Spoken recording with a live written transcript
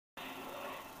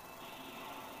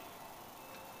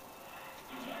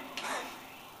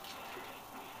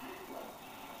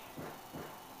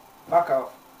Fuck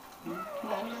off.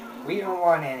 We don't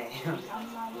want any.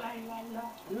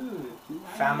 Ooh,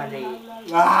 family.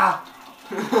 Ah!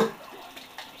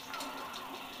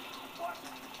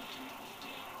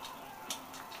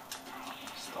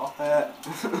 Stop it.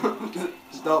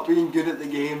 Stop being good at the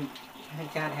game. I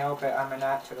can't help it, I'm a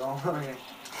natural.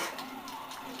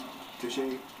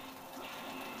 Touché.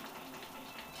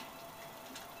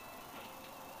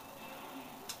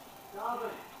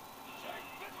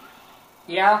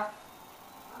 Yeah?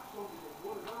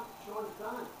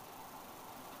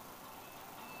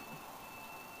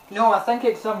 No, I think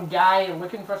it's some guy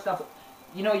looking for stuff.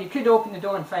 You know, you could open the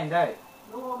door and find out.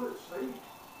 No, I'm outside.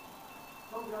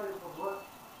 Some guy from work.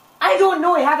 I don't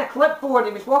know, he had a clipboard,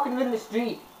 he was walking around the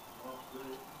street. Oh,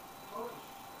 great. Oh,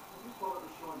 you thought it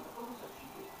was Sean. I thought it was a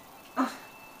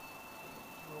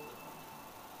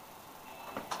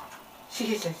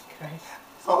cheeky. Jesus Christ.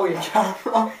 Oh, your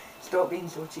camera. Stop being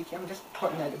so cheeky, I'm just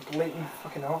putting out the blatant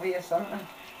fucking obvious, aren't I?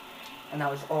 And that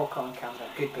was all on camera.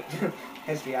 Good, but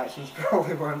his reactions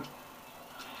probably weren't.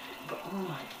 But oh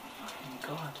my fucking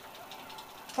god.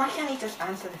 Why can't he just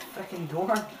answer the freaking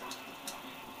door?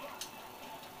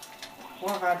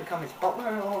 What have I become, his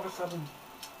butler all of a sudden?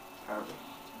 Apparently.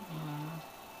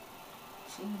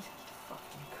 Jesus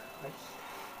fucking Christ.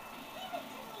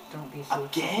 Don't be so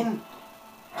Again?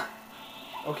 cheeky.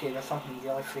 Okay, there's something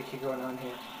really freaky going on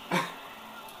here.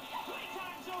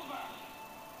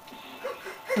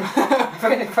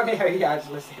 Funny how he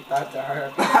actually said that to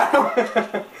her.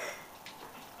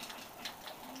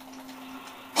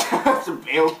 That's a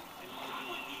veil.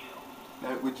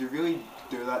 Now, would you really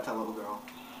do that to a little girl?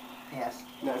 Yes.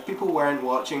 Now, if people weren't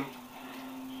watching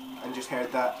and just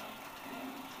heard that,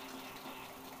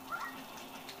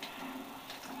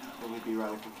 then we'd be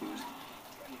rather confused.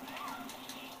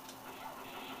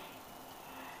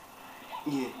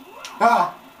 Yeah.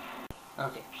 Ah!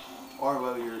 Okay. Or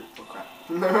well, you're... Oh crap.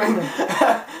 Never mind.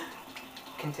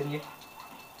 Continue.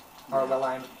 Or will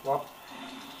I... What?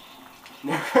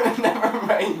 Never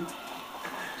mind.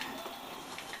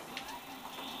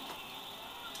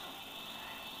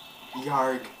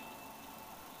 Yarg.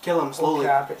 Kill him slowly. Oh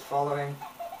crap, it's following.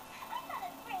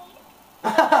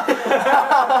 I'm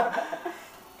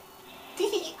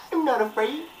not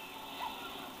afraid.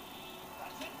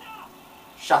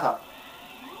 Shut up.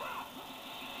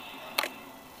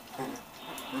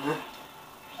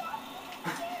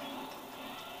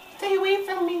 Stay away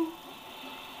from me.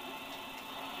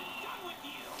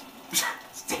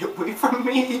 Stay away from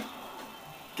me.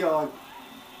 God.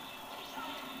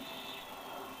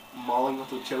 Mauling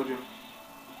little children.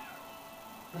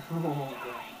 Oh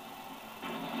god.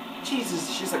 Jesus,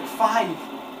 she's like 5.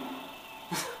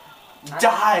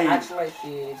 Die! Actually,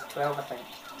 she's 12, I think.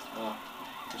 Oh,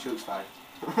 she looks 5.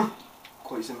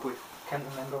 Quite simply. Can't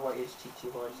remember what age Chi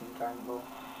was in Dragon Ball.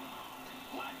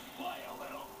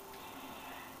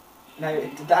 Now,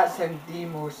 that's the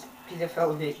most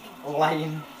paedophilic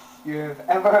line you've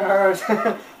ever heard.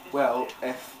 Well,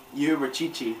 if you were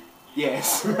Chi-Chi,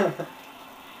 yes.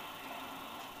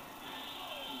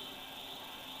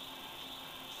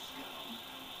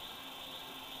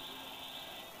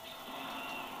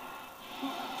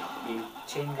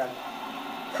 Chain gun.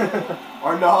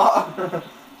 Or not.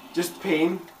 Just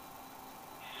pain.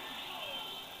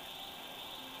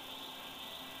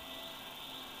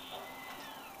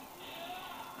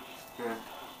 Yeah.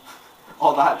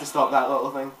 All that to stop that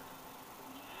little thing.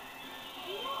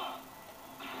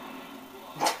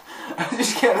 I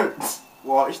just can't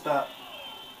watch that.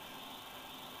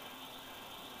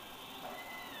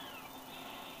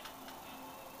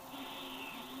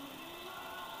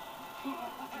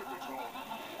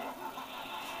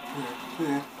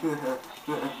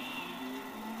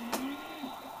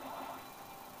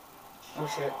 Oh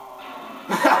shit.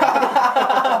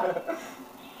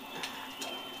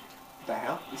 What the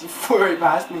hell? Is he flew right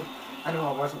past me? I know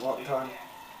I wasn't locked on.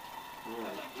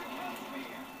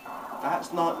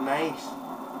 That's not nice.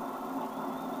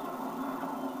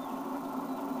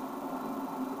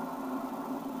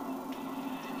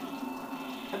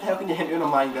 How the hell can you hit me on a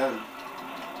lying down?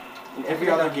 In every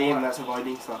other game that's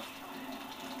avoiding stuff.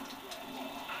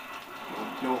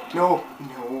 No, no,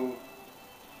 no.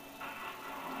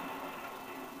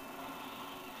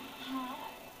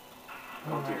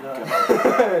 Oh dear my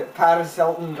god. Paris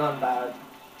Hilton gone bad.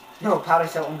 No,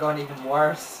 Paris Hilton gone even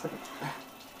worse.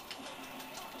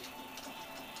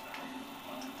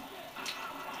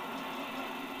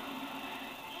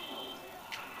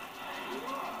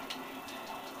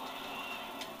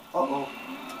 Uh-oh.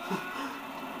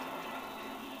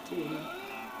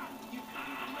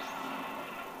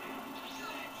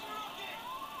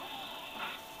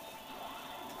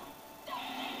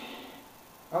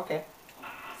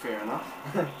 Fair enough.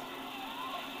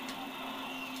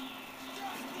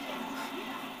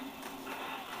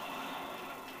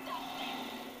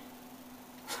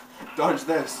 Dodge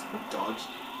this. Dodge.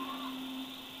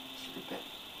 Stupid.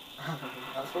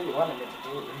 That's what you wanted me to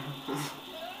do.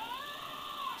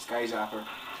 Sky Zapper.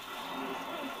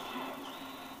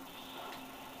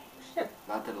 Shit.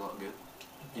 That did a lot good.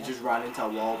 You Yeah. just ran into a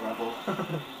wall, Bravo.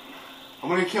 I'm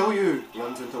gonna kill you!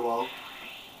 Runs into a wall.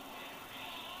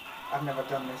 I've never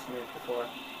done this move before.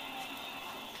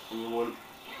 And you won't.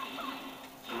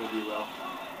 And maybe you will.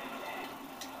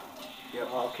 Yep.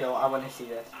 Oh, cool. I want to see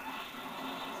this.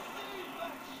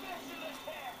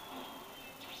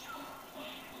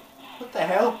 What the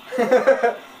hell?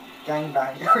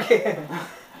 Gangbang. Okay.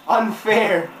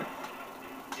 Unfair!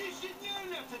 You should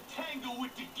know not to tangle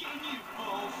with the game, you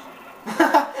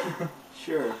balls.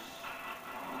 Sure.